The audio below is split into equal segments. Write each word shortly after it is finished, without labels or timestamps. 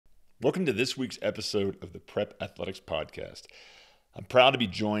Welcome to this week's episode of the Prep Athletics Podcast. I'm proud to be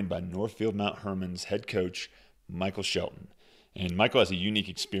joined by Northfield Mount Hermon's head coach, Michael Shelton. And Michael has a unique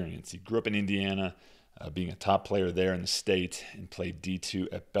experience. He grew up in Indiana, being a top player there in the state, and played D2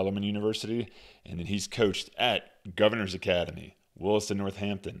 at Bellarmine University. And then he's coached at Govenors Academy, Williston,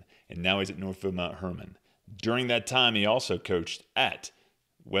 Northampton, and now he's at Northfield Mount Hermon. During that time, he also coached at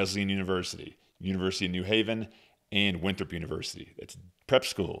Wesleyan University, University of New Haven, and Winthrop University. That's prep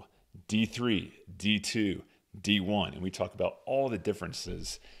school, D3, D2, D1. And we talk about all the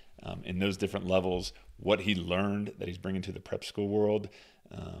differences in those different levels, what he learned that he's bringing to the prep school world,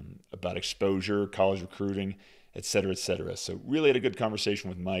 about exposure, college recruiting, et cetera, et cetera. So really had a good conversation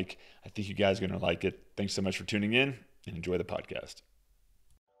with Mike. I think you guys are going to like it. Thanks so much for tuning in and enjoy the podcast.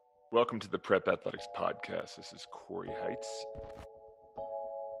 Welcome to the Prep Athletics Podcast. This is Cory Heitz.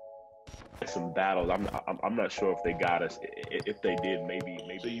 Some battles. I'm not sure if they got us. If they did, maybe.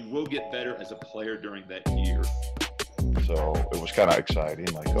 So you will get better as a player during that year. So it was kind of exciting.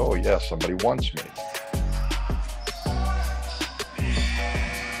 Like, oh yeah, somebody wants me.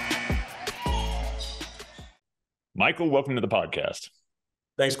 Michael, welcome to the podcast.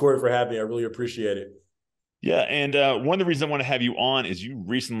 Thanks, Cory, for having me. I really appreciate it. Yeah, and one of the reasons I want to have you on is you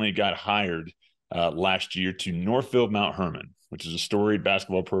recently got hired last year to Northfield Mount Hermon, which is a storied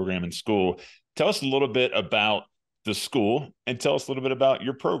basketball program in school. Tell us a little bit about the school and tell us a little bit about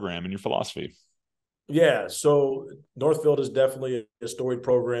your program and your philosophy. Yeah, so Northfield is definitely a storied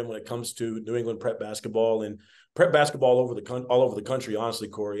program when it comes to New England prep basketball and prep basketball all over the country, honestly,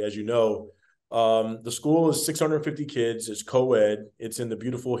 Cory. As you know, the school is 650 kids. It's co-ed. It's in the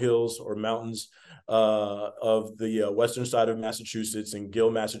beautiful hills or mountains of the western side of Massachusetts, in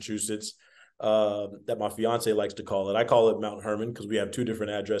Gill, Massachusetts, that my fiance likes to call it. I call it Mount Hermon because we have two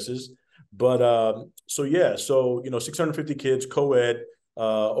different addresses. But so 650 kids, co-ed,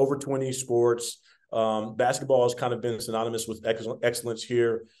 over 20 sports. Basketball has kind of been synonymous with excellence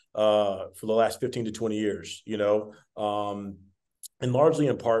here for the last 15 to 20 years, and largely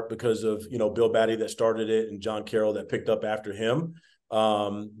in part because of, Bill Batty that started it and John Carroll that picked up after him.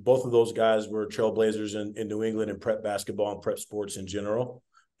 Both of those guys were trailblazers in New England and prep basketball and prep sports in general.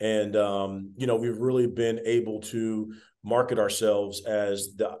 And, we've really been able to market ourselves as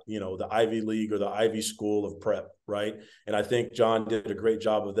the Ivy League or the Ivy School of prep, right? And I think John did a great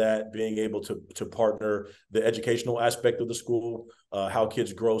job of that, being able to partner the educational aspect of the school, how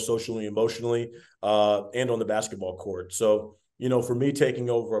kids grow socially, emotionally, and on the basketball court. So, for me taking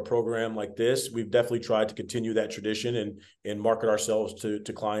over a program like this, we've definitely tried to continue that tradition and market ourselves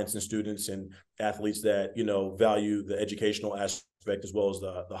to clients and students and athletes that, value the educational aspect as well as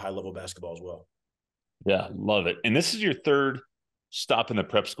the high level basketball as well. Yeah, love it. And this is your third stop in the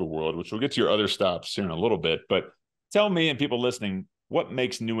prep school world, which we'll get to your other stops here in a little bit. But tell me and people listening, what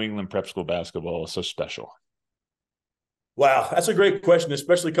makes New England prep school basketball so special? Wow, that's a great question,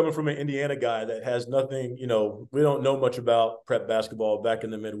 especially coming from an Indiana guy that has nothing, we don't know much about prep basketball back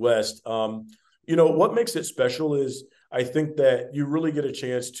in the Midwest. What makes it special is I think that you really get a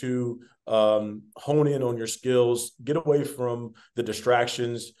chance to hone in on your skills, get away from the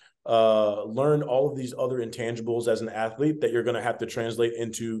distractions, learn all of these other intangibles as an athlete that you're going to have to translate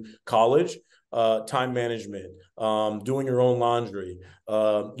into college, time management, doing your own laundry,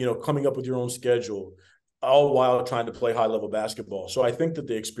 coming up with your own schedule, all while trying to play high-level basketball. So I think that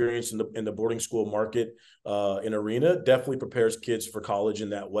the experience in the boarding school market and arena definitely prepares kids for college in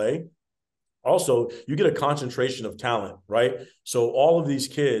that way. Also, you get a concentration of talent, right? So all of these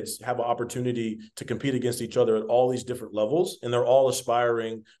kids have an opportunity to compete against each other at all these different levels, and they're all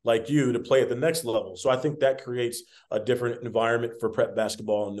aspiring, like you, to play at the next level. So I think that creates a different environment for prep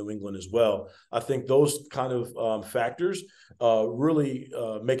basketball in New England as well. I think those kind of factors really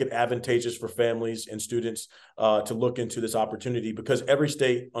make it advantageous for families and students to look into this opportunity, because every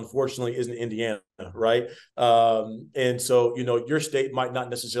state, unfortunately, isn't Indiana, right? And so, your state might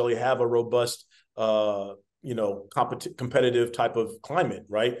not necessarily have a robust competitive type of climate,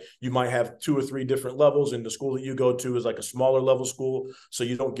 right? You might have 2 or 3 different levels, and the school that you go to is like a smaller level school, so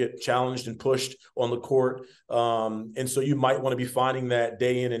you don't get challenged and pushed on the court. And so you might want to be finding that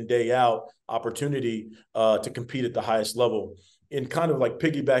day in and day out opportunity to compete at the highest level. And kind of like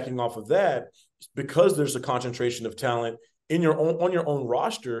piggybacking off of that, because there's a concentration of talent on your own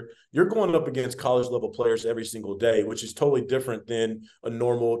roster, you're going up against college level players every single day, which is totally different than a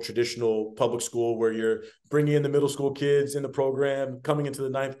normal traditional public school where you're bringing in the middle school kids in the program, coming into the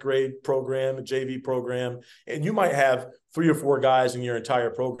 9th grade program, a JV program, and you might have 3 or 4 guys in your entire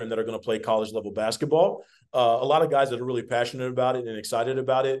program that are going to play college level basketball. A lot of guys that are really passionate about it and excited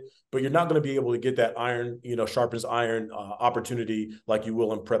about it, but you're not going to be able to get that iron, sharpens iron opportunity like you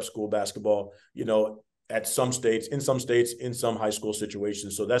will in prep school basketball, at some states, in some high school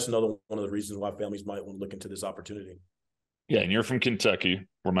situations. So that's another one of the reasons why families might want to look into this opportunity. Yeah, and you're from Kentucky,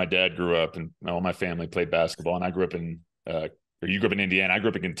 where my dad grew up, and all my family played basketball. And I grew up you grew up in Indiana. I grew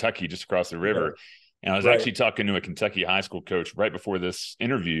up in Kentucky, just across the river. Yeah. And I was actually talking to a Kentucky high school coach right before this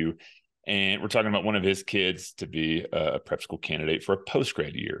interview, and we're talking about one of his kids to be a prep school candidate for a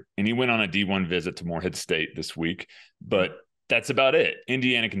post-grad year. And he went on a D1 visit to Morehead State this week, but that's about it.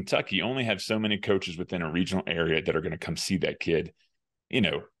 Indiana, Kentucky only have so many coaches within a regional area that are going to come see that kid,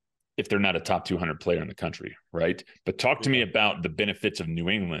 if they're not a top 200 player in the country, right? But talk to me about the benefits of New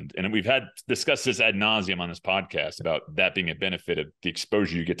England. And we've discussed this ad nauseum on this podcast about that being a benefit of the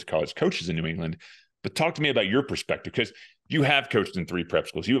exposure you get to college coaches in New England. But talk to me about your perspective, because you have coached in 3 prep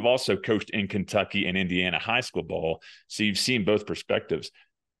schools. You have also coached in Kentucky and Indiana high school ball. So you've seen both perspectives.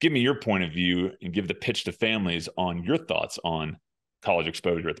 Give me your point of view and give the pitch to families on your thoughts on college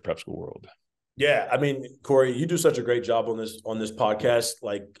exposure at the prep school world. Yeah, I mean, Cory, you do such a great job on this podcast,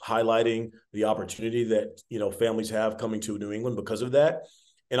 like highlighting the opportunity that, families have coming to New England because of that.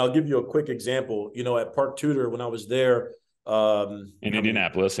 And I'll give you a quick example. At Park Tudor, when I was there in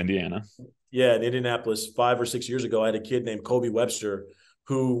Indianapolis, Indiana. Yeah, in Indianapolis 5 or 6 years ago, I had a kid named Kobe Webster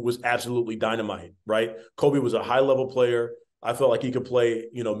who was absolutely dynamite, right? Kobe was a high-level player. I felt like he could play,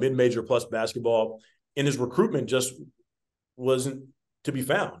 mid-major plus basketball. And his recruitment just wasn't to be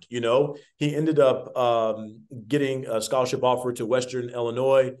found. He ended up getting a scholarship offer to Western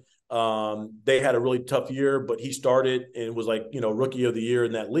Illinois. They had a really tough year, but he started and was like, rookie of the year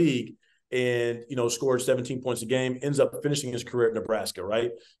in that league and, scored 17 points a game, ends up finishing his career at Nebraska,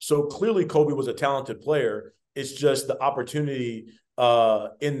 right? So clearly Kobe was a talented player. It's just the opportunity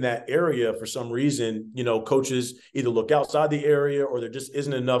in that area, for some reason, coaches either look outside the area or there just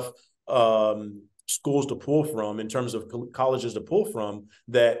isn't enough schools to pull from in terms of colleges to pull from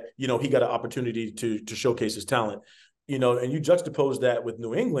that, he got an opportunity to showcase his talent. And you juxtapose that with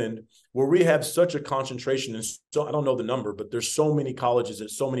New England, where we have such a concentration. And so I don't know the number, but there's so many colleges at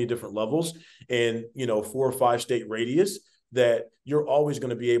so many different levels and, 4 or 5 state radius that you're always going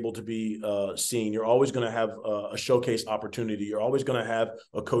to be able to be seen. You're always going to have a showcase opportunity. You're always going to have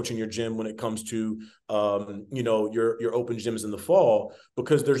a coach in your gym when it comes to, your open gyms in the fall,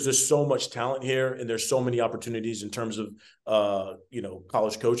 because there's just so much talent here and there's so many opportunities in terms of,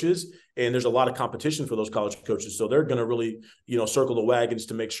 college coaches. And there's a lot of competition for those college coaches. So they're going to really, circle the wagons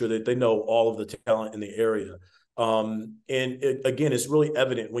to make sure that they know all of the talent in the area. Again, it's really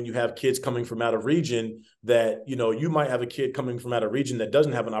evident when you have kids coming from out of region that, you might have a kid coming from out of region that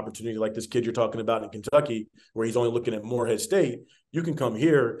doesn't have an opportunity like this kid you're talking about in Kentucky, where he's only looking at Morehead State. You can come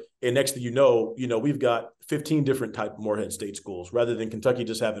here and next thing you know, we've got 15 different type of Morehead State schools rather than Kentucky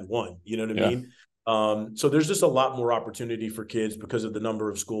just having one, you know what I mean? So there's just a lot more opportunity for kids because of the number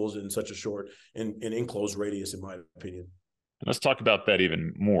of schools in such a short and enclosed radius, in my opinion. Let's talk about that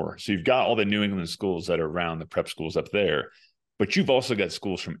even more. So you've got all the New England schools that are around the prep schools up there, but you've also got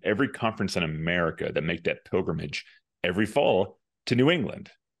schools from every conference in America that make that pilgrimage every fall to New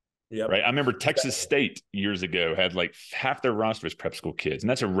England. Yeah. Right. I remember Texas State years ago had like half their roster was prep school kids, and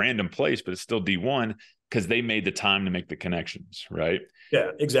that's a random place, but it's still D1 because they made the time to make the connections. Right.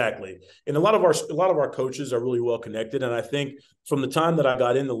 Yeah, exactly. And a lot of our coaches are really well connected. And I think from the time that I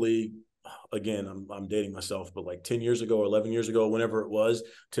got in the league, again, I'm dating myself, but like 10 years ago or 11 years ago, whenever it was,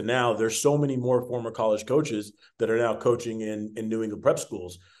 to now, there's so many more former college coaches that are now coaching in New England prep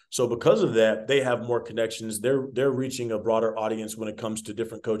schools. So because of that, they have more connections. They're reaching a broader audience when it comes to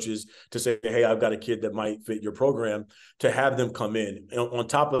different coaches to say, hey, I've got a kid that might fit your program, to have them come in. And on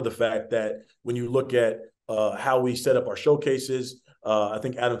top of the fact that when you look at how we set up our showcases, I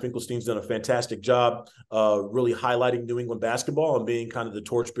think Adam Finkelstein's done a fantastic job really highlighting New England basketball and being kind of the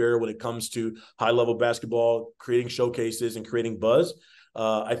torchbearer when it comes to high-level basketball, creating showcases and creating buzz.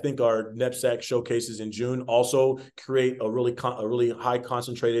 I think our NEPSAC showcases in June also create a really high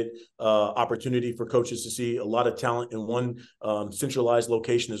concentrated opportunity for coaches to see a lot of talent in one centralized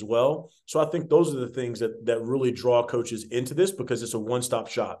location as well. So I think those are the things that really draw coaches into this, because it's a one-stop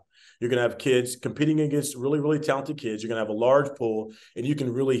shop. You're going to have kids competing against really, really talented kids. You're going to have a large pool, and you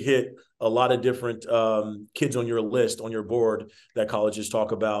can really hit a lot of different kids on your list, on your board that colleges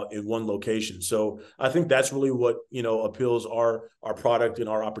talk about in one location. So I think that's really what, appeals our product and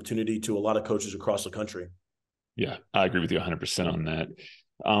our opportunity to a lot of coaches across the country. Yeah, I agree with you 100% on that.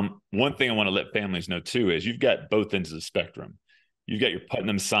 One thing I want to let families know too is you've got both ends of the spectrum. You've got your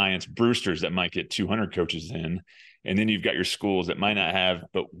Putnam Science Brewsters that might get 200 coaches in, and then you've got your schools that might not have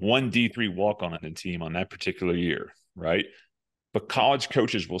but one D3 walk-on on the team on that particular year, right? But college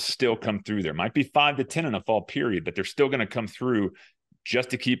coaches will still come through. There might be 5 to 10 in a fall period, but they're still going to come through just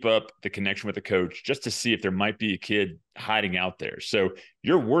to keep up the connection with the coach, just to see if there might be a kid hiding out there. So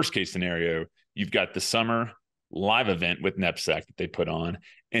your worst case scenario, you've got the summer live event with NEPSAC that they put on,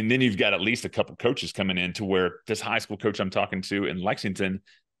 and then you've got at least a couple coaches coming in to where this high school coach I'm talking to in Lexington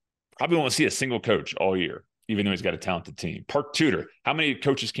probably won't see a single coach all year, even though he's got a talented team. Park Tudor, how many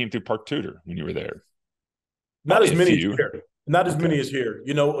coaches came through Park Tudor when you were there? Not as many as here. Not as many as here.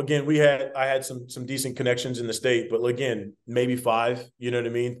 Again, I had some decent connections in the state, but again, maybe 5, you know what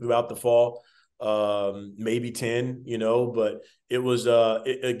I mean, throughout the fall. Maybe 10, but it was,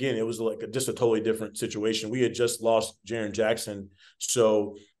 it was like just a totally different situation. We had just lost Jaron Jackson.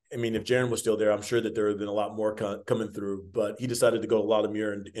 So, I mean, if Jaron was still there, I'm sure that there would have been a lot more coming through, but he decided to go to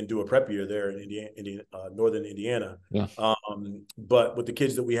Loudemere and do a prep year there in Northern Indiana. Yeah. But with the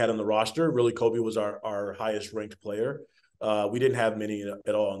kids that we had on the roster, really Kobe was our highest ranked player. We didn't have many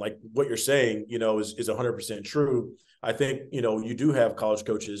at all. And like what you're saying, is 100% true. I think, you do have college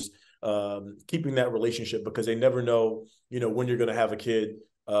coaches keeping that relationship because they never know, when you're going to have a kid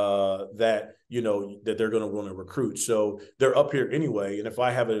that they're going to want to recruit. So they're up here anyway. And if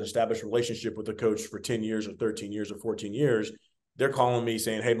I have an established relationship with a coach for 10 years or 13 years or 14 years, they're calling me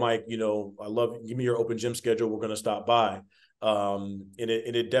saying, hey, Mike, give me your open gym schedule. We're going to stop by. And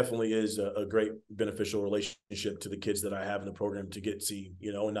it definitely is a great beneficial relationship to the kids that I have in the program to get seen,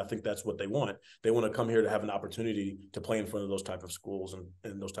 and I think that's what they want. They want to come here to have an opportunity to play in front of those type of schools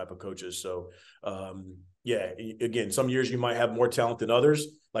and those type of coaches. So, again, some years you might have more talent than others.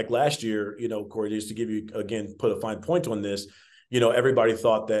 Like last year, Cory, just to give you, again, put a fine point on this, everybody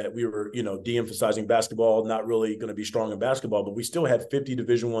thought that we were, de-emphasizing basketball, not really going to be strong in basketball, but we still had 50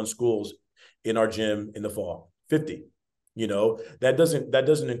 Division I schools in our gym in the fall, 50. That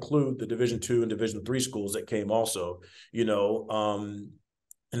doesn't include the Division II and Division III schools that came also, and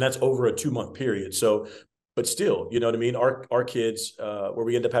that's over a 2-month period. So, but still, you know what I mean? Our kids, where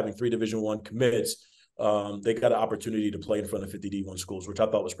we end up having 3 Division I commits, they got an opportunity to play in front of 50 D1 schools, which I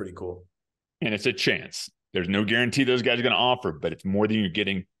thought was pretty cool. And it's a chance. There's no guarantee those guys are going to offer, but it's more than you're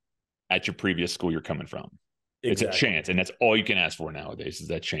getting at your previous school you're coming from. Exactly. It's a chance, and that's all you can ask for nowadays is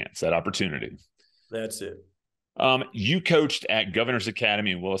that chance, that opportunity. That's it. You coached at Govenors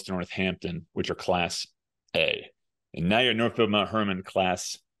Academy in Williston, Northampton, which are Class A. And now you're at Northfield Mount Hermon,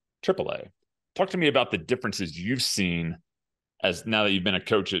 Class AAA. Talk to me about the differences you've seen as now that you've been a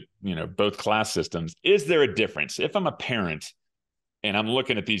coach at, both class systems. Is there a difference? If I'm a parent and I'm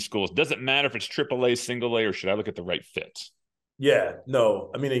looking at these schools, does it matter if it's AAA, single A, or should I look at the right fit? Yeah, no.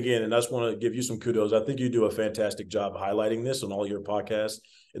 I mean, again, and I just want to give you some kudos. I think you do a fantastic job highlighting this on all your podcasts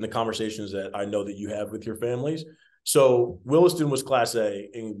and the conversations that I know that you have with your families. So Williston was Class A,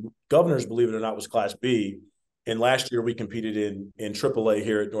 and Govenors, believe it or not, was Class B. And last year we competed in AAA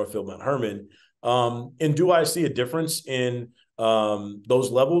here at Northfield Mount Hermon. And do I see a difference in those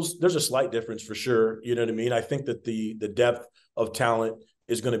levels? There's a slight difference for sure. You know what I mean? I think that the depth of talent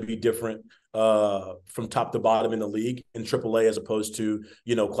is going to be different from top to bottom in the league in AAA as opposed to,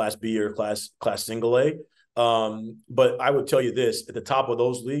 Class B or class single A. But I would tell you this, at the top of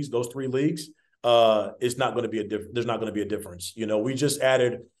those leagues, those 3 leagues, it's not going to be there's not going to be a difference. We just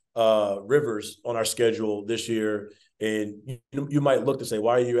added Rivers on our schedule this year. And you might look to say,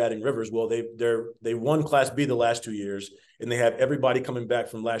 why are you adding Rivers? Well, they won Class B the last 2 years, and they have everybody coming back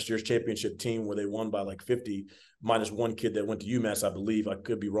from last year's championship team where they won by like 50, minus one kid that went to UMass, I believe. I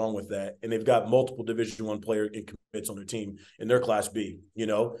could be wrong with that. And they've got multiple Division I player commits on their team in their Class B,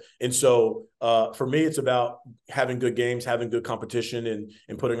 And so for me, it's about having good games, having good competition,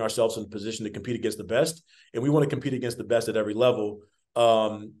 and putting ourselves in a position to compete against the best. And we want to compete against the best at every level.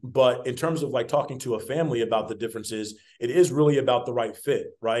 But in terms of like talking to a family about the differences, it is really about the right fit,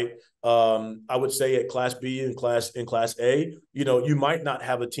 right? I would say at Class B and Class A, you might not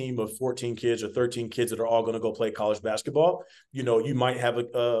have a team of 14 kids or 13 kids that are all going to go play college basketball. You might have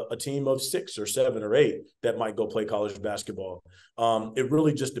a team of 6 or 7 or 8 that might go play college basketball. It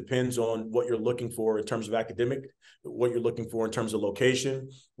really just depends on what you're looking for in terms of academic, what you're looking for in terms of location,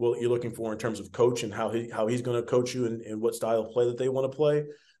 what you're looking for in terms of coach and how he's going to coach you and what style of play that they want to play.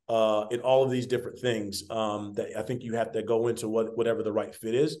 in all of these different things that I think you have to go into whatever the right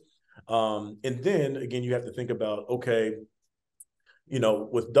fit is. And then again, you have to think about, okay,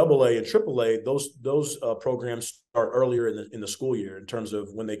 with AA and AAA, those programs start earlier in the school year in terms of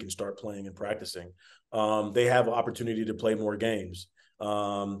when they can start playing and practicing. They have an opportunity to play more games.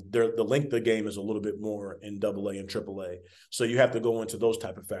 The length of the game is a little bit more in AA and AAA. So you have to go into those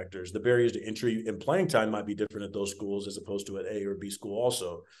type of factors. The barriers to entry and playing time might be different at those schools as opposed to at A or B school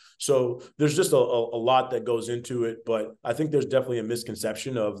also. So there's just a lot that goes into it, but I think there's definitely a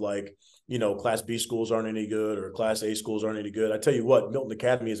misconception of like, Class B schools aren't any good or Class A schools aren't any good. I tell you what, Milton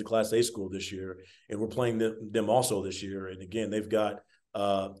Academy is a Class A school this year, and we're playing them also this year. And again, they've got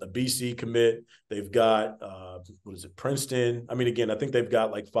a BC commit. They've got Princeton. I mean, again, I think they've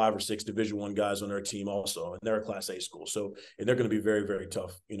got like 5 or 6 Division I guys on their team also, and they're a Class A school. So, and they're going to be very, very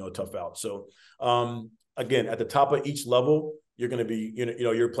tough, tough out. So, again, at the top of each level, you're going to be,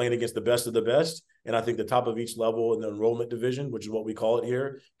 you're playing against the best of the best. And I think the top of each level in the enrollment division, which is what we call it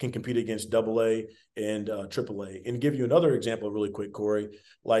here, can compete against AA and AAA. And give you another example really quick, Cory.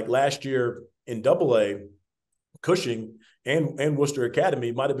 Like last year in AA, Cushing and Worcester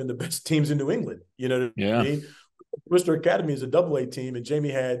Academy might have been the best teams in New England. You know what I mean? Worcester Academy is a AA team, and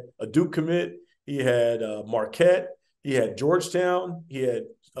Jamie had a Duke commit. He had Marquette. He had Georgetown. He had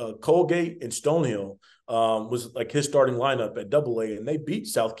Colgate and Stonehill was like his starting lineup at AA, and they beat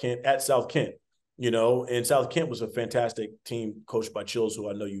South Kent at South Kent. And South Kent was a fantastic team coached by Chills, who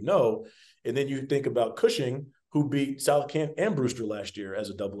I know you know. And then you think about Cushing, who beat South Kent and Brewster last year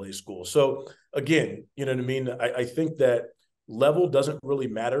as a AA school. So again, you know what I mean? I think that level doesn't really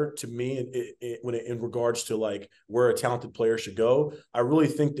matter to me in regards to like where a talented player should go. I really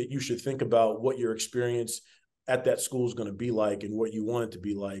think that you should think about what your experience at that school is going to be like and what you want it to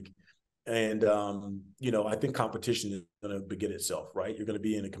be like. And, I think competition is going to begin itself, right? You're going to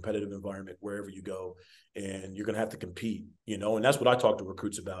be in a competitive environment wherever you go, and you're going to have to compete, and that's what I talk to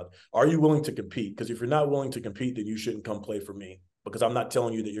recruits about. Are you willing to compete? Because if you're not willing to compete, then you shouldn't come play for me, because I'm not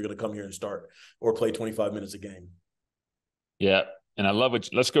telling you that you're going to come here and start or play 25 minutes a game. Yeah. And I love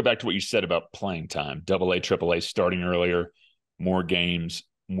let's go back to what you said about playing time, AA, AAA starting earlier, more games,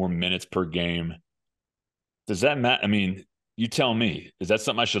 more minutes per game. Does that matter? I mean, you tell me, is that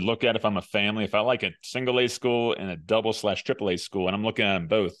something I should look at if I'm a family? If I like a single A school and a double/AAA school, and I'm looking at them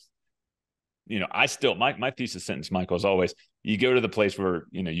both, I still, my thesis sentence, Michael, is always, you go to the place where,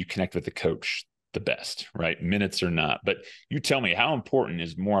 you connect with the coach the best, right? Minutes or not. But you tell me, how important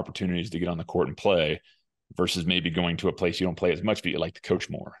is more opportunities to get on the court and play versus maybe going to a place you don't play as much, but you like to coach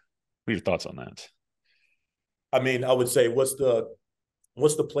more? What are your thoughts on that? I mean, I would say, what's the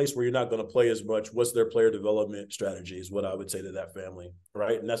place where you're not going to play as much? What's their player development strategy is what I would say to that family,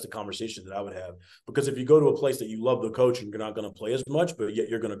 right? And that's the conversation that I would have. Because if you go to a place that you love the coach and you're not going to play as much, but yet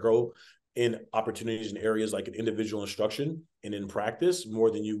you're going to grow in opportunities in areas like in individual instruction and in practice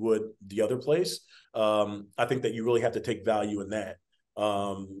more than you would the other place, I think that you really have to take value in that,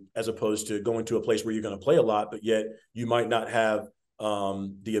 as opposed to going to a place where you're going to play a lot, but yet you might not have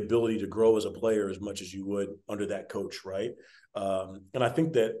the ability to grow as a player as much as you would under that coach, right? And I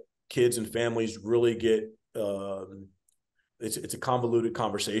think that kids and families really get it's a convoluted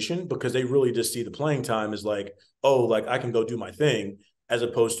conversation, because they really just see the playing time as like, oh, like I can go do my thing, as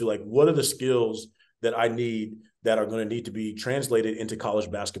opposed to like, what are the skills that I need that are going to need to be translated into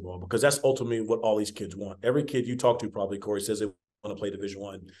college basketball? Because that's ultimately what all these kids want. Every kid you talk to probably, Cory, says they want to play Division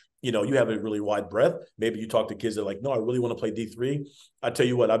I. You have a really wide breadth. Maybe you talk to kids that are like, no, I really want to play D3. I tell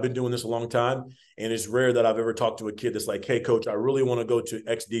you what, I've been doing this a long time, and it's rare that I've ever talked to a kid that's like, hey, coach, I really want to go to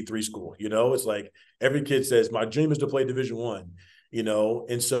X D3 school. It's like every kid says, my dream is to play Division I.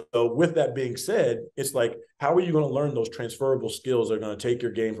 And so with that being said, it's like, how are you going to learn those transferable skills that are going to take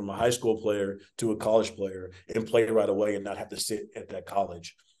your game from a high school player to a college player and play right away and not have to sit at that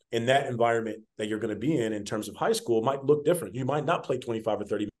college? In that environment that you're going to be in terms of high school might look different. You might not play 25 or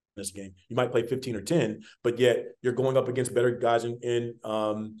 30 minutes a game. You might play 15 or 10, but yet you're going up against better guys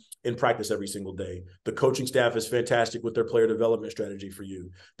in practice every single day. The coaching staff is fantastic with their player development strategy for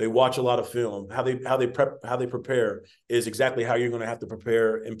you. They watch a lot of film. How they prepare is exactly how you're going to have to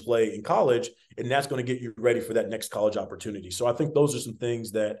prepare and play in college, and that's going to get you ready for that next college opportunity. So I think those are some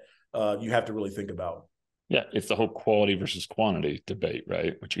things that you have to really think about. Yeah, it's the whole quality versus quantity debate,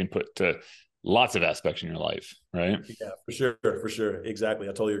 right? Which you can put to lots of aspects in your life, right? Yeah, for sure. Exactly. I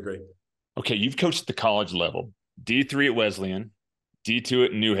totally agree. Okay, you've coached at the college level, D3 at Wesleyan, D2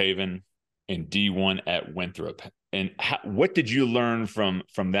 at New Haven, and D1 at Winthrop. And what did you learn from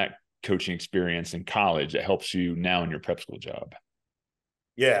that coaching experience in college that helps you now in your prep school job?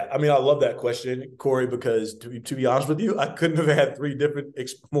 Yeah, I mean, I love that question, Cory, because to be honest with you, I couldn't have had three different,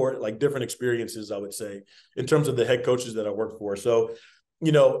 different experiences, I would say, in terms of the head coaches that I worked for. So,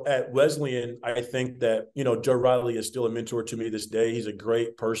 at Wesleyan, I think that, Joe Riley is still a mentor to me this day. He's a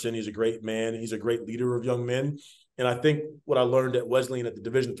great person. He's a great man. He's a great leader of young men. And I think what I learned at Wesleyan at the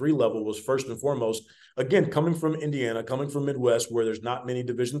Division III level was first and foremost, again, coming from Indiana, coming from Midwest, where there's not many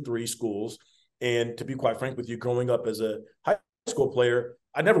Division III schools. And to be quite frank with you, growing up as a high school player,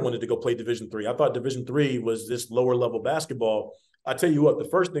 I never wanted to go play Division III. I thought Division III was this lower level basketball. I tell you what, the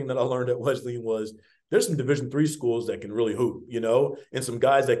first thing that I learned at Wesleyan was there's some Division III schools that can really hoop, and some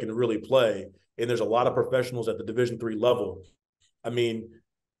guys that can really play. And there's a lot of professionals at the Division III level. I mean,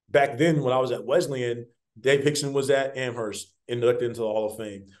 back then when I was at Wesleyan, Dave Hickson was at Amherst, inducted into the Hall of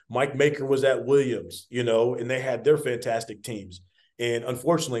Fame. Mike Maker was at Williams, and they had their fantastic teams. And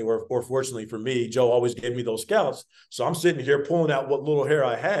unfortunately, or fortunately for me, Joe always gave me those scouts. So I'm sitting here pulling out what little hair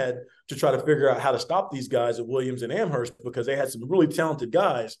I had to try to figure out how to stop these guys at Williams and Amherst because they had some really talented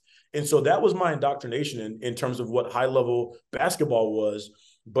guys. And so that was my indoctrination in terms of what high-level basketball was,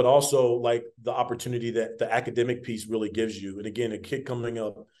 but also like the opportunity that the academic piece really gives you. And again, a kid coming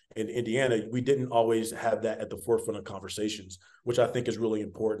up in Indiana, we didn't always have that at the forefront of conversations, which I think is really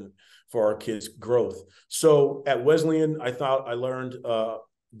important for our kids' growth. So at Wesleyan, I thought I learned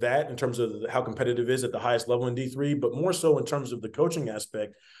that in terms of how competitive it is at the highest level in D3, but more so in terms of the coaching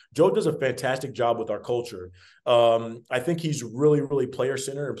aspect. Joe does a fantastic job with our culture. I think he's really, really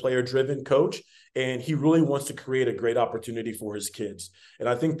player-centered and player-driven coach, and he really wants to create a great opportunity for his kids. And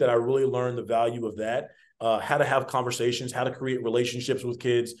I think that I really learned the value of that, how to have conversations, how to create relationships with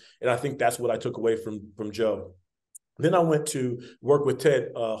kids. And I think that's what I took away from Joe. Then I went to work with Ted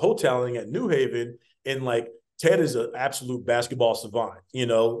Hotelling at New Haven, and Ted is an absolute basketball savant,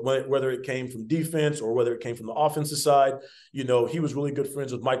 whether it came from defense or whether it came from the offensive side. He was really good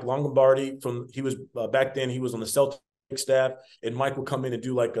friends with Mike Longobardi. Back then he was on the Celtic staff, and Mike would come in and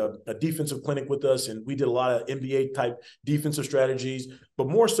do a defensive clinic with us. And we did a lot of NBA type defensive strategies, but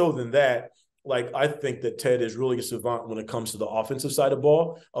more so than that, I think that Ted is really a savant when it comes to the offensive side of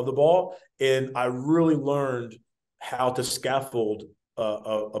the ball. And I really learned how to scaffold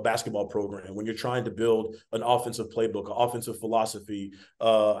a basketball program when you're trying to build an offensive playbook, an offensive philosophy,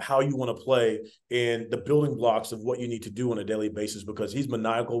 how you want to play, and the building blocks of what you need to do on a daily basis, because he's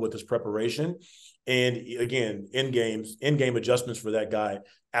maniacal with his preparation. And again, in-game adjustments for that guy,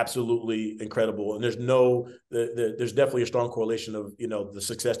 absolutely incredible. And there's definitely a strong correlation of, the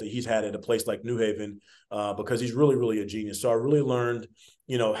success that he's had at a place like New Haven, because he's really, really a genius. So I really learned,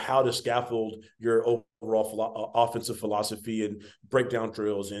 how to scaffold your overall offensive philosophy and breakdown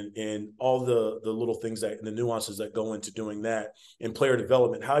drills and all the little things and the nuances that go into doing that, and player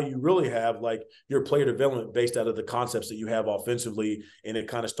development, how you really have your player development based out of the concepts that you have offensively. And it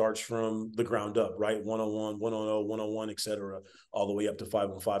kind of starts from the ground up, right? 101, 100, 101, et cetera, all the way up to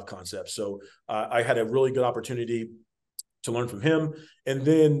 5-on-5 concepts. So I had a really good opportunity to learn from him. And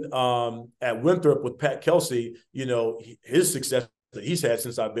then at Winthrop with Pat Kelsey, his success that he's had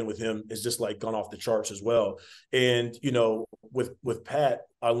since I've been with him is just gone off the charts as well. And, with Pat,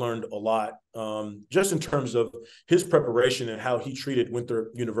 I learned a lot just in terms of his preparation and how he treated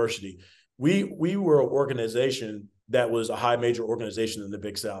Winthrop University. We were an organization that was a high major organization in the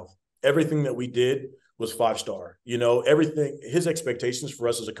Big South. Everything that we did was 5-star, everything. His expectations for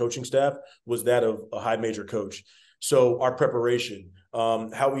us as a coaching staff was that of a high major coach. So our preparation,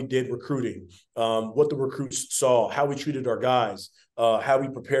 how we did recruiting, what the recruits saw, how we treated our guys, how we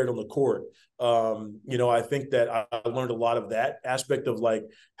prepared on the court. I think that I learned a lot of that aspect of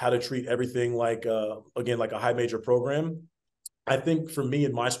how to treat everything like a high major program. I think for me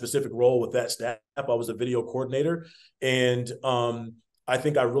in my specific role with that staff, I was a video coordinator, and I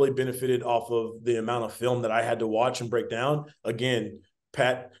think I really benefited off of the amount of film that I had to watch and break down. Again,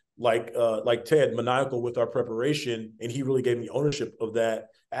 Pat, like Ted, maniacal with our preparation, and he really gave me ownership of that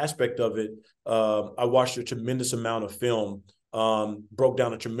aspect of it. I watched a tremendous amount of film, broke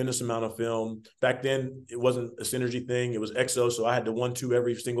down a tremendous amount of film. Back then, it wasn't a synergy thing. It was EXO, so I had to 1-2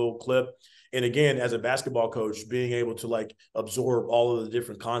 every single clip. And again, as a basketball coach, being able to absorb all of the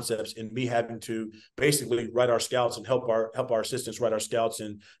different concepts, and me having to basically write our scouts and help our assistants write our scouts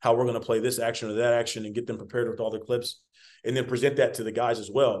and how we're going to play this action or that action and get them prepared with all the clips, and then present that to the guys as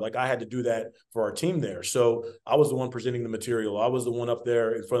well. I had to do that for our team there. So I was the one presenting the material. I was the one up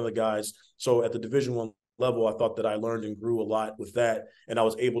there in front of the guys. So at the Division I level, I thought that I learned and grew a lot with that. And I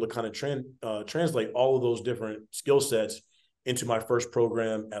was able to kind of translate all of those different skill sets into my first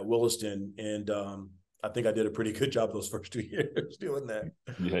program at Williston. And I think I did a pretty good job those first 2 years doing that.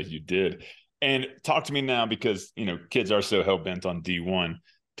 Yeah, you did. And talk to me now because, kids are so hell-bent on D1.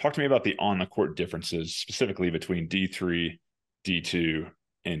 Talk to me about the on-the-court differences, specifically between D3, D2,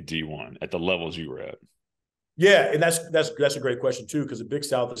 and D1 at the levels you were at. Yeah, and that's a great question too, because the Big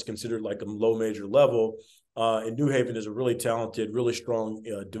South is considered like a low major level. And New Haven is a really talented, really strong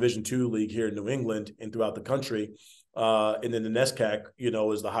Division II league here in New England and throughout the country. And then the NESCAC,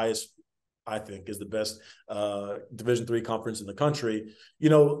 is the highest, I think, is the best Division III conference in the country.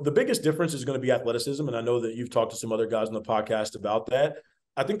 The biggest difference is going to be athleticism, and I know that you've talked to some other guys on the podcast about that.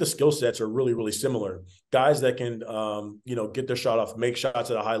 I think the skill sets are really, really similar. Guys that can, get their shot off, make shots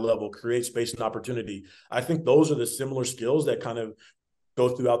at a high level, create space and opportunity. I think those are the similar skills that kind of go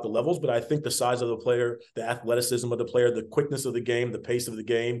throughout the levels. But I think the size of the player, the athleticism of the player, the quickness of the game, the pace of the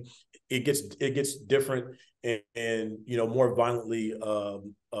game, it gets different and more violently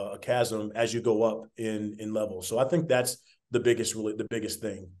a chasm as you go up in levels. So I think that's the biggest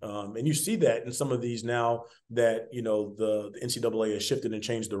thing. And you see that in some of these now that, the NCAA has shifted and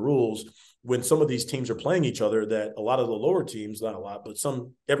changed the rules. When some of these teams are playing each other, that a lot of the lower teams, not a lot, but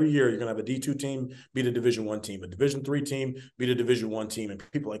every year you're going to have a D2 team beat a Division I team, a Division III team beat a Division I team. And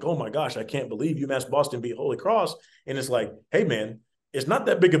people are like, oh my gosh, I can't believe UMass Boston beat Holy Cross. And it's like, hey man, it's not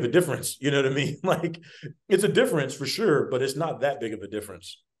that big of a difference. You know what I mean? Like, it's a difference for sure, but it's not that big of a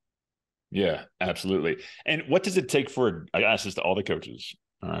difference. Yeah, absolutely. And what does it take I asked this to all the coaches,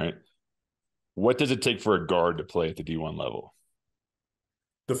 all right? What does it take for a guard to play at the D1 level?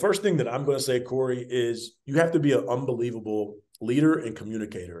 The first thing that I'm going to say, Cory, is you have to be an unbelievable leader and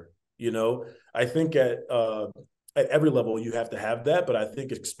communicator. I think at every level you have to have that, but I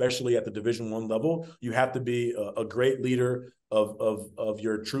think especially at the Division I level, you have to be a great leader of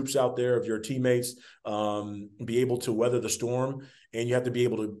your troops out there, of your teammates, be able to weather the storm. And you have to be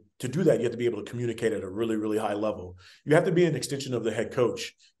able to do that. You have to be able to communicate at a really, really high level. You have to be an extension of the head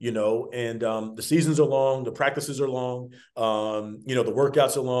coach, and the seasons are long, the practices are long, the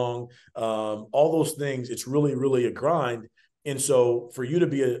workouts are long, all those things. It's really, really a grind. And so for you to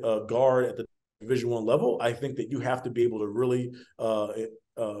be a guard at the Division I level, I think that you have to be able to really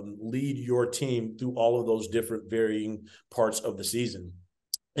lead your team through all of those different varying parts of the season.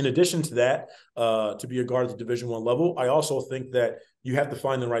 In addition to that, to be a guard at the Division I level, I also think that you have to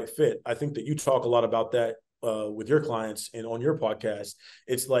find the right fit. I think that you talk a lot about that with your clients and on your podcast.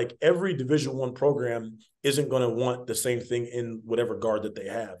 It's like every Division I program isn't going to want the same thing in whatever guard that they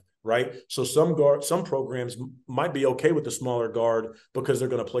have. Right. So some programs might be okay with the smaller guard because they're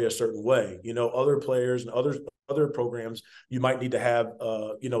going to play a certain way. Other players and other programs, you might need to have,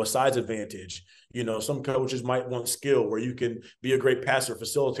 a size advantage. Some coaches might want skill where you can be a great passer,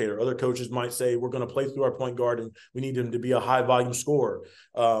 facilitator. Other coaches might say, we're going to play through our point guard and we need him to be a high volume scorer.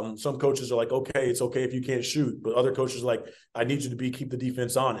 Some coaches are like, okay, it's okay if you can't shoot, but other coaches are like, I need you to keep the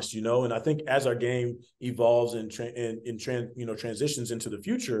defense honest, and I think as our game evolves and transitions into the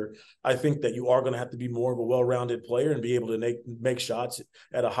future, I think that you are going to have to be more of a well-rounded player and be able to make shots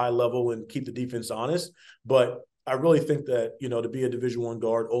at a high level and keep the defense honest. But I really think that, to be a Division I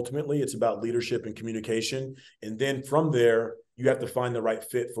guard, ultimately it's about leadership and communication. And then from there, you have to find the right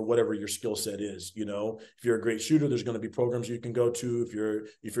fit for whatever your skill set is. If you're a great shooter, there's going to be programs you can go to.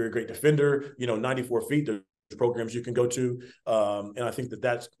 If you're a great defender, 94 feet, there's programs you can go to. And I think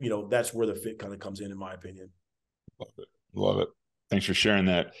that's where the fit kind of comes in my opinion. Love it. Thanks for sharing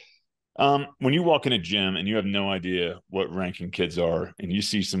that. When you walk in a gym and you have no idea what ranking kids are and you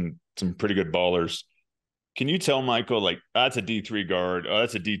see some pretty good ballers, can you tell Michael, like, that's a D3 guard, oh,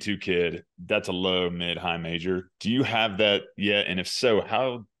 that's a D2 kid, that's a low, mid, high major? Do you have that yet? And if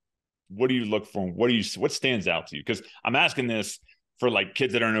so, what do you look for? What stands out to you? Because I'm asking this for like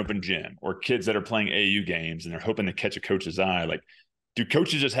kids that are in open gym or kids that are playing AU games and they're hoping to catch a coach's eye. Like, do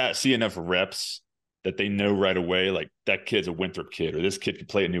coaches just see enough reps that they know right away, like, that kid's a Winthrop kid, or this kid could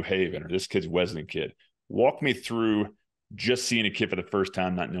play at New Haven, or this kid's Wesleyan kid? Walk me through just seeing a kid for the first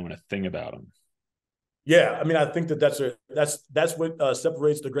time, not knowing a thing about him. Yeah, I mean, I think that's what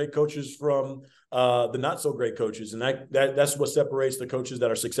separates the great coaches from the not so great coaches, and that's what separates the coaches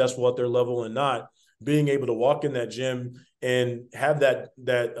that are successful at their level and not. Being able to walk in that gym and have that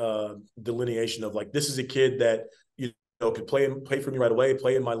delineation of like, this is a kid that could play for me right away,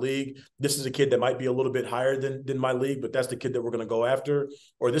 play in my league. This is a kid that might be a little bit higher than my league, but that's the kid that we're going to go after.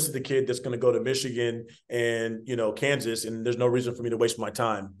 Or this is the kid that's going to go to Michigan and, Kansas, and there's no reason for me to waste my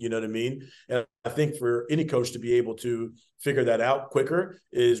time. You know what I mean? And I think for any coach to be able to figure that out quicker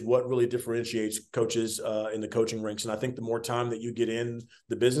is what really differentiates coaches in the coaching ranks. And I think the more time that you get in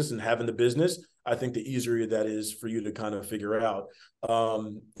the business and having the business, I think the easier that is for you to kind of figure out.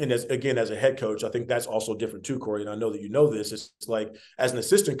 And as a head coach, I think that's also different too, Cory. And I know that you know this. It's like as an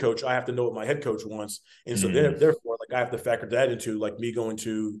assistant coach, I have to know what my head coach wants. And so therefore, like I have to factor that into like me going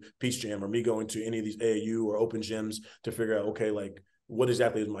to Peace Jam or me going to any of these AAU or open gyms to figure out, okay, like what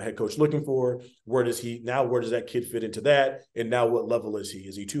exactly is my head coach looking for? Where does that kid fit into that? And now what level is he?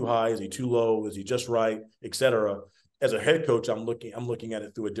 Is he too high? Is he too low? Is he just right? Et cetera. As a head coach, I'm looking at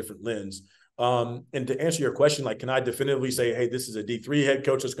it through a different lens. And to answer your question, like, can I definitively say, hey, this is a D3 head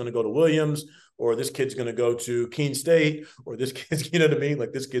coach that's going to go to Williams, or this kid's going to go to Keene State, or this kid's, you know what I mean?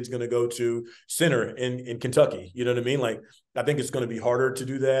 Like this kid's going to go to Center in Kentucky, you know what I mean? Like, I think it's going to be harder to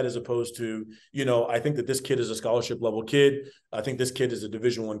do that as opposed to, I think that this kid is a scholarship level kid. I think this kid is a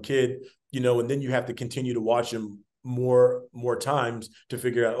Division I kid, and then you have to continue to watch him more times to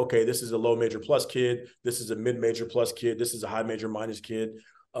figure out, okay, this is a low major plus kid. This is a mid major plus kid. This is a high major minus kid.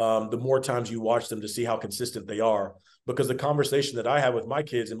 The more times you watch them to see how consistent they are, because the conversation that I have with my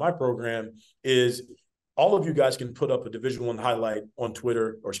kids in my program is all of you guys can put up a Division I highlight on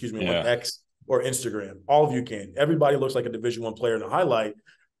Twitter on X or Instagram. All of you can. Everybody looks like a Division I player in a highlight.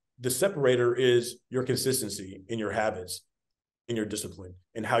 The separator is your consistency in your habits, in your discipline,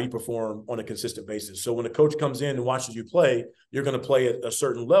 and how you perform on a consistent basis. So when a coach comes in and watches you play, you're going to play at a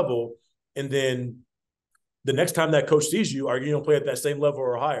certain level, and then the next time that coach sees you, are you going to play at that same level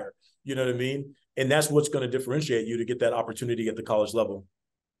or higher? You know what I mean? And that's what's going to differentiate you to get that opportunity at the college level.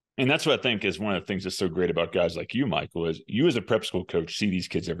 And that's what I think is one of the things that's so great about guys like you, Michael, is you as a prep school coach see these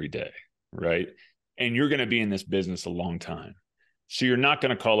kids every day, right? And you're going to be in this business a long time. So you're not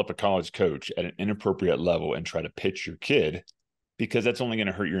going to call up a college coach at an inappropriate level and try to pitch your kid, because that's only going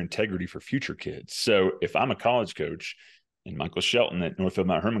to hurt your integrity for future kids. So if I'm a college coach and Michael Shelton at Northfield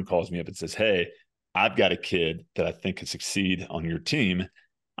Mount Hermon calls me up and says, hey, I've got a kid that I think could succeed on your team,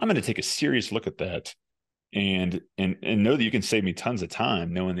 I'm going to take a serious look at that and know that you can save me tons of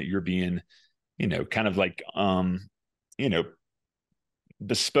time knowing that you're being, kind of like,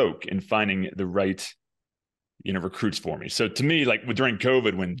 bespoke in finding the right, recruits for me. So to me, like during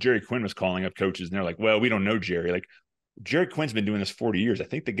COVID, when Jerry Quinn was calling up coaches and they're like, well, we don't know Jerry. Like Jerry Quinn's been doing this 40 years. I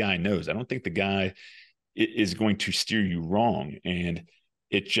think the guy knows. I don't think the guy is going to steer you wrong. And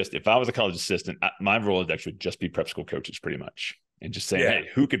it's just, if I was a college assistant, my role would actually just be prep school coaches pretty much, and just saying, hey,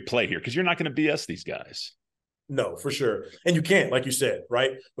 who could play here? Because you're not going to BS these guys. No, for sure. And you can't, like you said,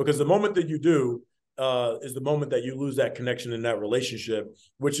 right? Because the moment that you do is the moment that you lose that connection and that relationship,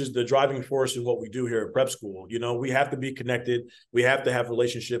 which is the driving force in what we do here at prep school. We have to be connected. We have to have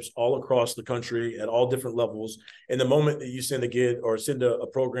relationships all across the country at all different levels. And the moment that you send a kid or send a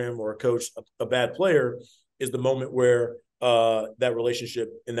program or a coach a bad player is the moment where that relationship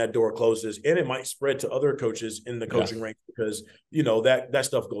and that door closes, and it might spread to other coaches in the coaching rank, because that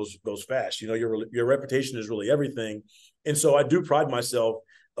stuff goes fast. Your reputation is really everything. And so I do pride myself,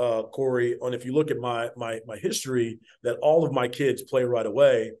 Cory, on, if you look at my history, that all of my kids play right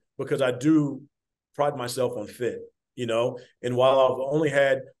away, because I do pride myself on fit. And while I've only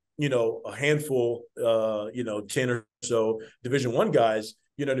had a handful 10 or so Division I guys,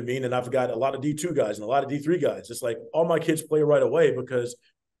 you know what I mean? And I've got a lot of D2 guys and a lot of D3 guys. It's like all my kids play right away, because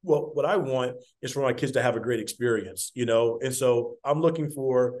what I want is for my kids to have a great experience, And so I'm looking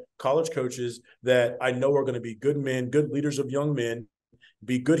for college coaches that I know are going to be good men, good leaders of young men,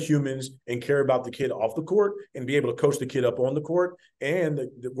 be good humans, and care about the kid off the court, and be able to coach the kid up on the court, and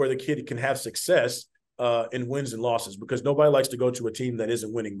where the kid can have success in wins and losses, because nobody likes to go to a team that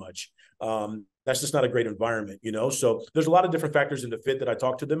isn't winning much. That's just not a great environment, So there's a lot of different factors in the fit that I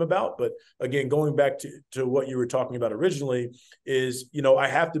talk to them about. But again, going back to what you were talking about originally is, I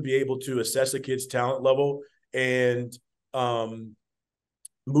have to be able to assess a kid's talent level and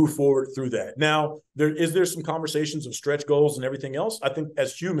move forward through that. Now, there's some conversations of stretch goals and everything else. I think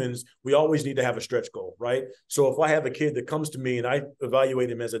as humans, we always need to have a stretch goal, right? So if I have a kid that comes to me and I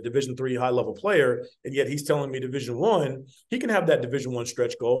evaluate him as a Division III high-level player, and yet he's telling me Division I, he can have that Division I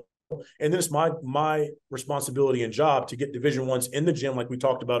stretch goal. And then it's my responsibility and job to get Division I's in the gym, like we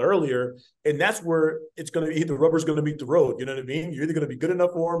talked about earlier. And that's where it's going to be, the rubber's going to meet the road. You know what I mean? You're either going to be good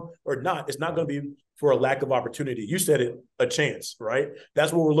enough for them or not. It's not going to be for a lack of opportunity. You said it, a chance, right?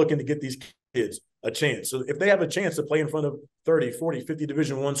 That's what we're looking to get these kids, a chance. So if they have a chance to play in front of 30, 40, 50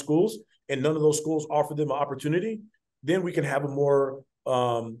 Division I schools, and none of those schools offer them an opportunity, then we can have a more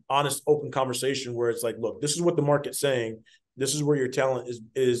honest, open conversation where it's like, look, this is what the market's saying. This is where your talent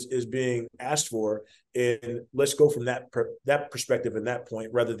is being asked for, and let's go from that perspective and that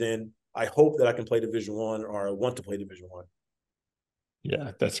point, rather than I hope that I can play Division I, or I want to play Division I.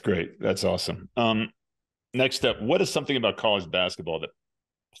 Yeah, that's great. That's awesome. Next up, what is something about college basketball that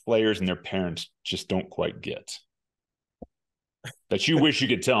players and their parents just don't quite get? That you wish you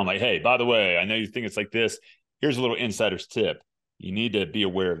could tell them, like, hey, by the way, I know you think it's like this. Here's a little insider's tip. You need to be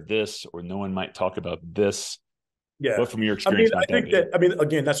aware of this, or no one might talk about this. Yeah. What from your experience might that be? I mean,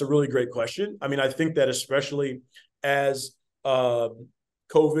 again, that's a really great question. I mean, I think that especially as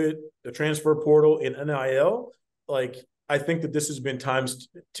COVID, the transfer portal, and NIL, like, I think that this has been times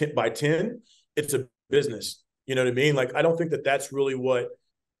 10 by 10. It's a business. You know what I mean? Like, I don't think that that's really what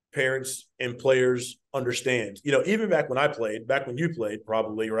parents and players understand. You know, even back when I played, back when you played,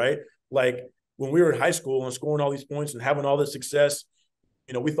 probably, right? Like, when we were in high school and scoring all these points and having all this success,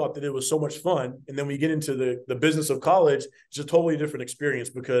 you know, we thought that it was so much fun. And then we get into the business of college, it's a totally different experience,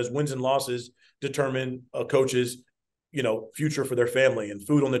 because wins and losses determine a coach's, you know, future for their family and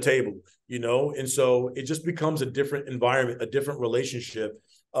food on the table, you know? And so it just becomes a different environment, a different relationship.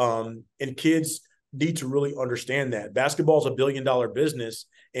 And kids need to really understand that basketball is $1 billion business.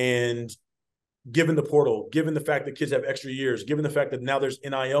 And given the portal, given the fact that kids have extra years, given the fact that now there's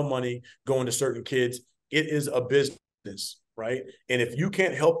NIL money going to certain kids, it is a business, right? And if you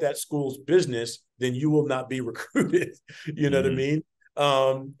can't help that school's business, then you will not be recruited. You know what I mean?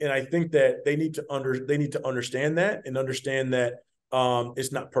 And I think that they need to understand that, and understand that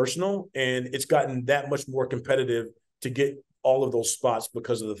it's not personal, and it's gotten that much more competitive to get all of those spots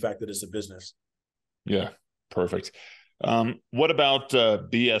because of the fact that it's a business. Yeah, perfect. What about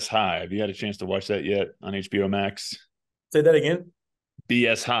BS High? Have you had a chance to watch that yet on HBO Max? Say that again.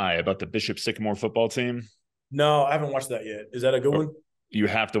 BS High, about the Bishop Sycamore football team. No, I haven't watched that yet. Is that a good one? You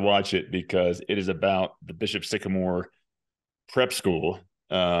have to watch it, because it is about the Bishop Sycamore prep school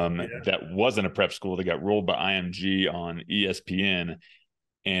that wasn't a prep school. They got rolled by IMG on ESPN,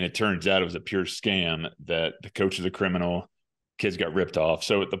 and it turns out it was a pure scam, that the coach is a criminal, kids got ripped off.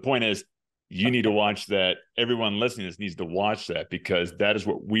 So the point is, you need to watch that. Everyone listening to this needs to watch that, because that is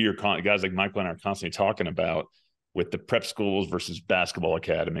what we are guys like Michael and I are constantly talking about with the prep schools versus basketball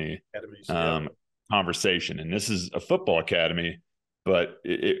academies, conversation. And this is a football academy, but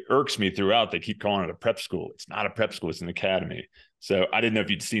it irks me throughout. They keep calling it a prep school. It's not a prep school. It's an academy. So I didn't know if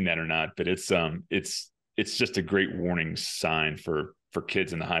you'd seen that or not, but it's just a great warning sign for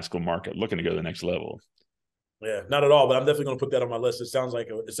kids in the high school market looking to go to the next level. Yeah, not at all, but I'm definitely going to put that on my list. It sounds like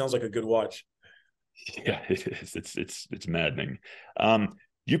a good watch. Yeah, it is. It's maddening.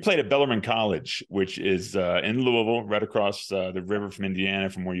 You played at Bellarmine College, which is in Louisville, right across the river from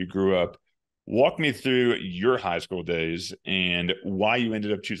Indiana, from where you grew up. Walk me through your high school days and why you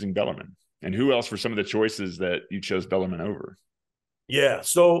ended up choosing Bellarmine, and who else were some of the choices that you chose Bellarmine over? Yeah,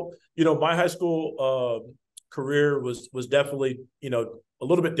 so, you know, my high school career was definitely, you know, a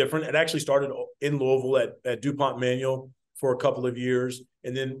little bit different. It actually started in Louisville at DuPont Manual for a couple of years.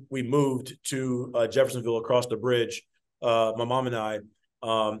 And then we moved to Jeffersonville across the bridge, my mom and I.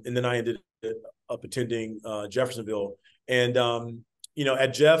 And then I ended up attending Jeffersonville. And, you know,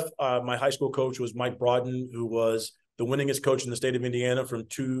 at Jeff, my high school coach was Mike Broughton, who was the winningest coach in the state of Indiana from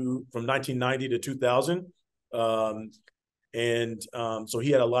 1990 to 2000. So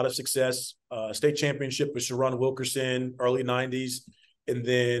he had a lot of success, state championship with Sharon Wilkerson, early 90s, and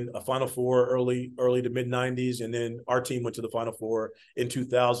then a Final Four early to mid 90s. And then our team went to the Final Four in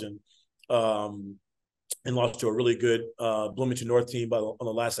 2000 and lost to a really good Bloomington North team on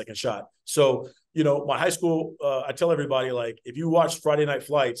the last second shot. So, you know, my high school, I tell everybody, like, if you watch Friday Night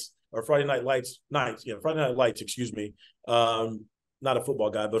Lights, excuse me, not a football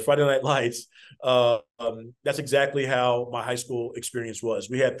guy, but Friday Night Lights, that's exactly how my high school experience was.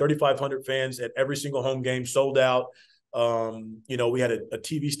 We had 3,500 fans at every single home game, sold out. You know, we had a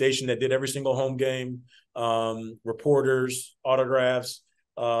TV station that did every single home game, reporters, autographs.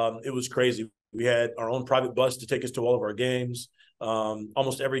 It was crazy. We had our own private bus to take us to all of our games.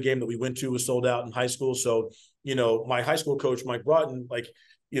 Almost every game that we went to was sold out in high school. So, you know, my high school coach, Mike Broughton, like,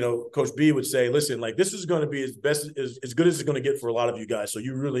 you know, Coach B would say, listen, like, this is going to be as good as it's going to get for a lot of you guys. So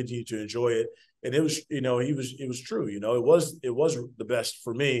you really need to enjoy it. And it was, you know, it was true. You know, it was the best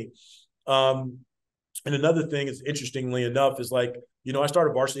for me. And another thing is, interestingly enough, is, like, you know, I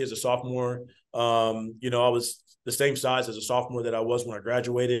started varsity as a sophomore. You know, I was the same size as a sophomore that I was when I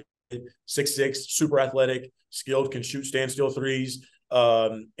graduated. 6'6", super athletic, skilled, can shoot standstill threes.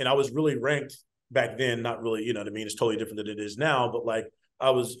 And I was really ranked back then, not really, you know what I mean? It's totally different than it is now, but, like, I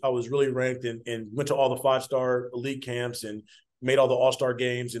was really ranked and went to all the 5-star elite camps and made all the all-star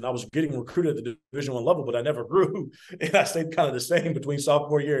games, and I was getting recruited at the Division I level, but I never grew. And I stayed kind of the same between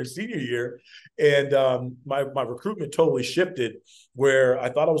sophomore year and senior year. And my recruitment totally shifted, where I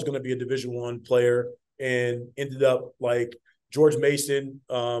thought I was going to be a Division I player, and ended up like George Mason,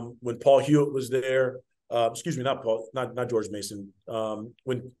 when Paul Hewitt was there. Excuse me, not George Mason.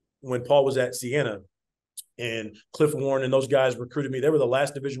 When Paul was at Siena, and Cliff Warren and those guys recruited me. They were the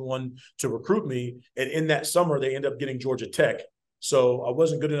last Division I to recruit me. And in that summer, they ended up getting Georgia Tech. So I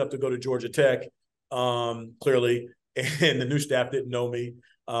wasn't good enough to go to Georgia Tech, clearly. And the new staff didn't know me.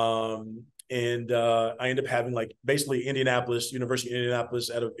 I ended up having like basically Indianapolis, University of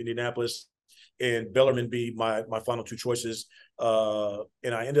Indianapolis, out of Indianapolis, and Bellarmine be my final two choices.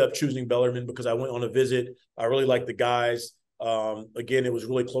 And I ended up choosing Bellarmine because I went on a visit. I really liked the guys. Again, it was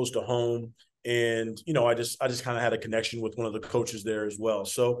really close to home. And, I just kind of had a connection with one of the coaches there as well.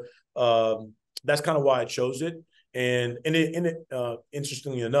 So that's kind of why I chose it. And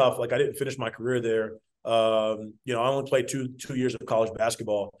interestingly enough, like I didn't finish my career there. I only played two years of college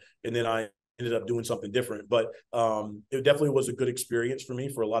basketball, and then I ended up doing something different. But it definitely was a good experience for me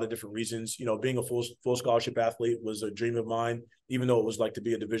for a lot of different reasons. Being a full scholarship athlete was a dream of mine, even though it was like to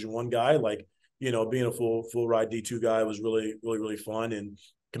be a Division I guy. Like, being a full ride D2 guy was really, really, really fun. And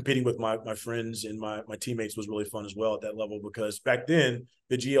competing with my friends and my teammates was really fun as well at that level, because back then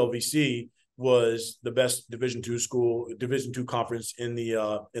the GLVC was the best Division II conference in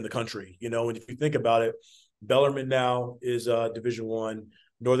the country. And if you think about it, Bellarmine now is Division I.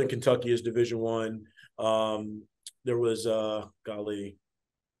 Northern Kentucky is Division I. There was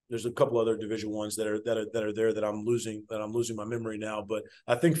there's a couple other Division I's that are there that I'm losing my memory now. But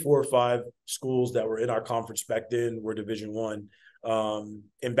I think 4 or 5 schools that were in our conference back then were Division I.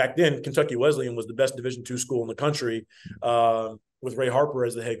 And back then, Kentucky Wesleyan was the best Division II school in the country, with Ray Harper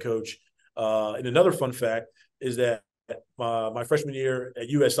as the head coach. And another fun fact is that my freshman year at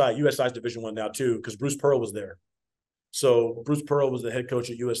USI's Division I now too, because Bruce Pearl was there. So Bruce Pearl was the head coach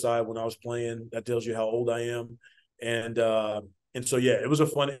at USI when I was playing. That tells you how old I am. And so yeah, it was a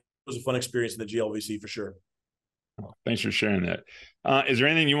fun experience in the GLVC for sure. Oh, thanks for sharing that. Is there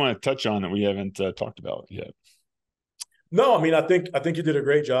anything you want to touch on that we haven't talked about yet? No, I mean, I think you did a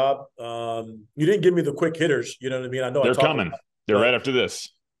great job. You didn't give me the quick hitters. You know what I mean? I know they're coming. They're right after this.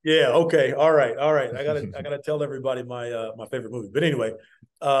 Yeah. Okay. All right. I gotta tell everybody my favorite movie. But anyway,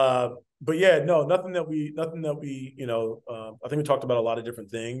 but yeah, no, nothing that we. I think we talked about a lot of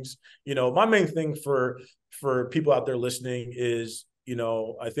different things. My main thing for people out there listening is,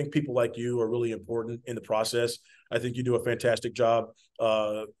 I think people like you are really important in the process. I think you do a fantastic job.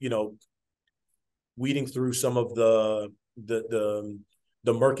 Weeding through some of the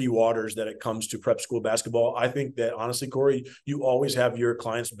murky waters that it comes to prep school basketball. I think that honestly, Cory, you always have your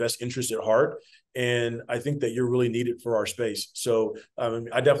client's best interest at heart. And I think that you're really needed for our space. So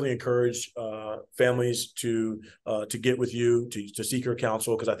I definitely encourage families to get with you, to seek your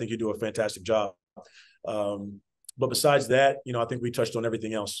counsel, because I think you do a fantastic job. But besides that, I think we touched on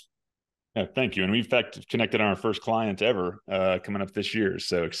everything else. Yeah, thank you. And we've in fact connected on our first client ever coming up this year.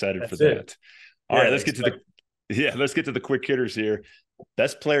 So excited for it. That. All right, let's get to the quick hitters here.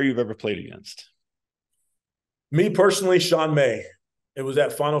 Best player you've ever played against? Me personally, Sean May. It was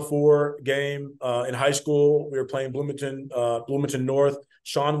that Final Four game in high school. We were playing Bloomington North.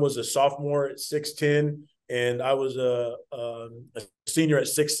 Sean was a sophomore at 6'10", and I was a senior at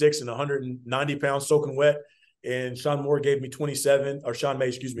 6'6" and 190 pounds soaking wet. And Sean May gave me 27,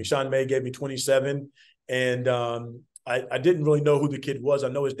 and I didn't really know who the kid was. I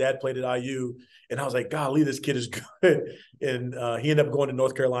know his dad played at IU, and I was like, golly, this kid is good. And he ended up going to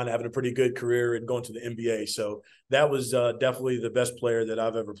North Carolina, having a pretty good career and going to the NBA. So that was definitely the best player that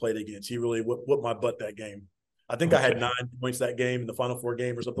I've ever played against. He really whooped my butt that game. I think I had 9 points that game in the Final Four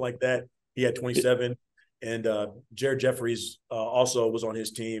game or something like that. He had 27. And Jared Jeffries also was on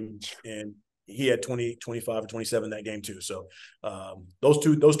his team, and he had 20, 25, or 27 that game too. So those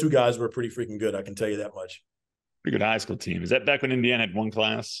two guys were pretty freaking good. I can tell you that much. Pretty good high school team. Is that back when Indiana had one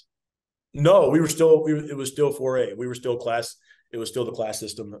class? No, it was still 4A. We were still class. It was still the class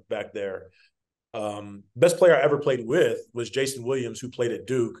system back there. Best player I ever played with was Jason Williams, who played at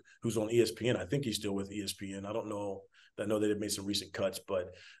Duke, who's on ESPN. I think he's still with ESPN. I don't know. I know they've made some recent cuts,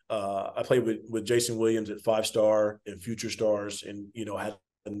 but I played with Jason Williams at 5-star and Future Stars, and had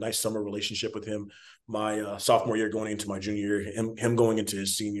a nice summer relationship with him my sophomore year going into my junior year, him going into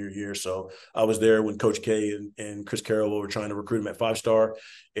his senior year. So I was there when Coach K and Chris Carroll were trying to recruit him at 5-star,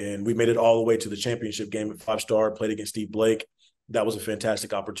 and we made it all the way to the championship game at 5-star, played against Steve Blake. That was a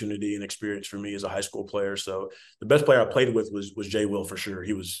fantastic opportunity and experience for me as a high school player. So the best player I played with was Jay Will for sure.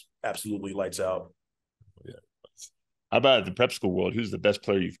 He was absolutely lights out. Yeah. How about the prep school world? Who's the best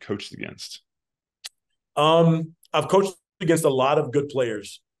player you've coached against? I've coached against a lot of good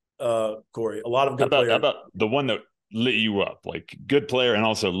players, Cory. A lot of good players. How about the one that lit you up, like good player and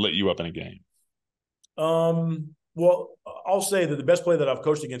also lit you up in a game? Well, I'll say that the best player that I've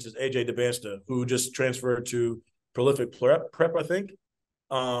coached against is AJ DeBansta, who just transferred to Prolific Prep, I think.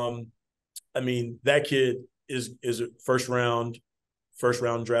 I mean, that kid is a first round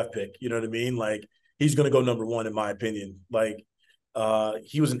draft pick. You know what I mean? Like, he's going to go number one in my opinion. Like,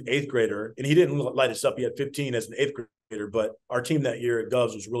 he was an eighth grader, and he didn't light us up. He had 15 as an eighth grader, but our team that year at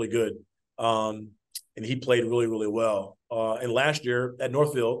Govs was really good, and he played really, really well. And last year at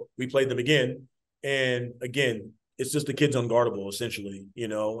Northfield, we played them again, and again, it's just the kid's unguardable essentially, you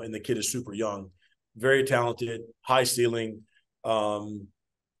know. And the kid is super young, very talented, high ceiling.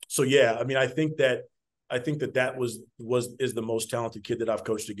 So yeah, I mean, I think that is the most talented kid that I've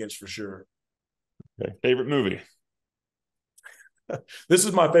coached against for sure. Okay. Favorite movie? This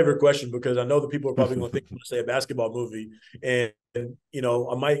is my favorite question because I know that people are probably going to think I'm going to say a basketball movie, and you know,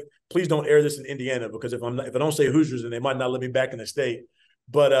 I might. Please don't air this in Indiana because if I don't say Hoosiers, then they might not let me back in the state.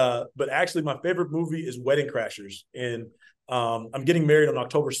 But actually, my favorite movie is Wedding Crashers, and I'm getting married on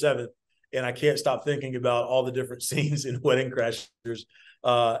October 7th, and I can't stop thinking about all the different scenes in Wedding Crashers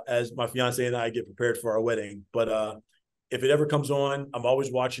as my fiance and I get prepared for our wedding. But if it ever comes on, I'm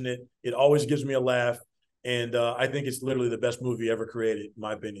always watching it. It always gives me a laugh. And I think it's literally the best movie ever created, in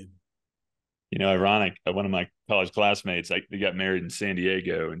my opinion. You know, ironic, one of my college classmates, they got married in San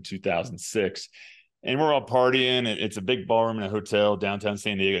Diego in 2006. And we're all partying. It's a big ballroom in a hotel downtown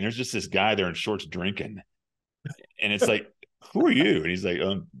San Diego. And there's just this guy there in shorts drinking. And it's like, who are you? And he's like,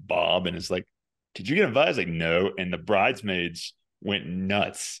 oh, Bob. And it's like, did you get invited? I was like, no. And the bridesmaids went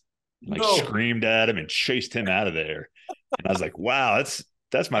nuts, like screamed at him and chased him out of there. And I was like, wow,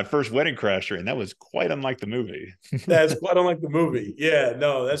 that's my first wedding crasher, and that was quite unlike the movie. That's quite unlike the movie. Yeah,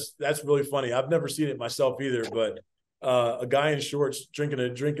 no, that's really funny. I've never seen it myself either, but a guy in shorts drinking a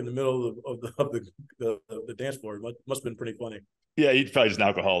drink in the middle of the dance floor must have been pretty funny. Yeah, he's probably just an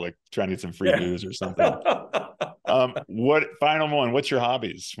alcoholic trying to get some free booze or something. What final one? What's your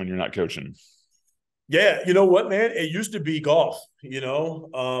hobbies when you're not coaching? Yeah, you know what, man? It used to be golf. You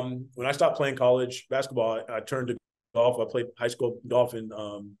know, when I stopped playing college basketball, I turned to golf. I played high school golf and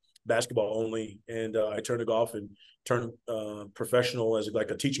basketball only, and I turned to golf and turned professional as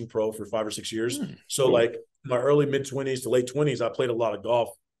like a teaching pro for 5 or 6 years. So cool. Like my early mid-20s to late 20s, I played a lot of golf.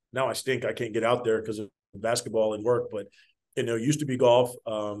 Now I stink. I can't get out there because of basketball and work. But you know, it used to be golf.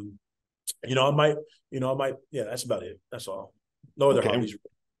 You know, I might. Yeah, that's about it. That's all. No other hobbies.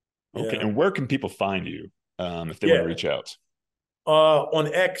 Okay. Yeah. And where can people find you if they want to reach out?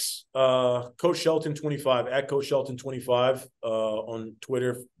 On X, Coach Shelton 25 at Coach Shelton 25 on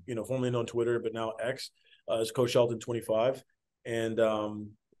Twitter, you know, formerly known Twitter, but now X is Coach Shelton 25. And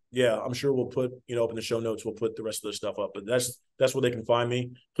yeah, I'm sure we'll put, you know, up in the show notes, we'll put the rest of the stuff up, but that's where they can find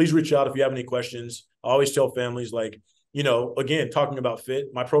me. Please reach out if you have any questions. I always tell families, like, you know, again, talking about fit,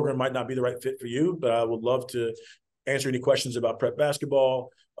 my program might not be the right fit for you, but I would love to answer any questions about prep basketball,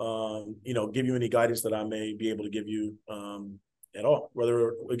 you know, give you any guidance that I may be able to give you, at all, whether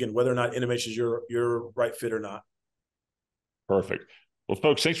or not NMH is your right fit or not. Perfect. Well,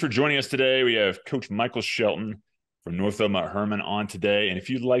 folks, thanks for joining us today. We have Coach Michael Shelton from Northfield Mount Hermon on today. And if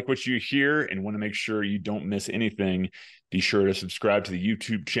you like what you hear and want to make sure you don't miss anything, be sure to subscribe to the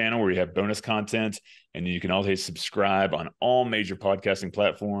YouTube channel where we have bonus content. And you can also subscribe on all major podcasting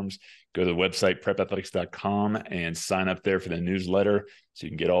platforms. Go to the website, prepathletics.com, and sign up there for the newsletter so you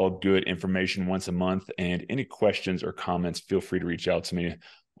can get all good information once a month. And any questions or comments, feel free to reach out to me.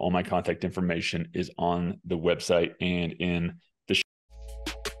 All my contact information is on the website and in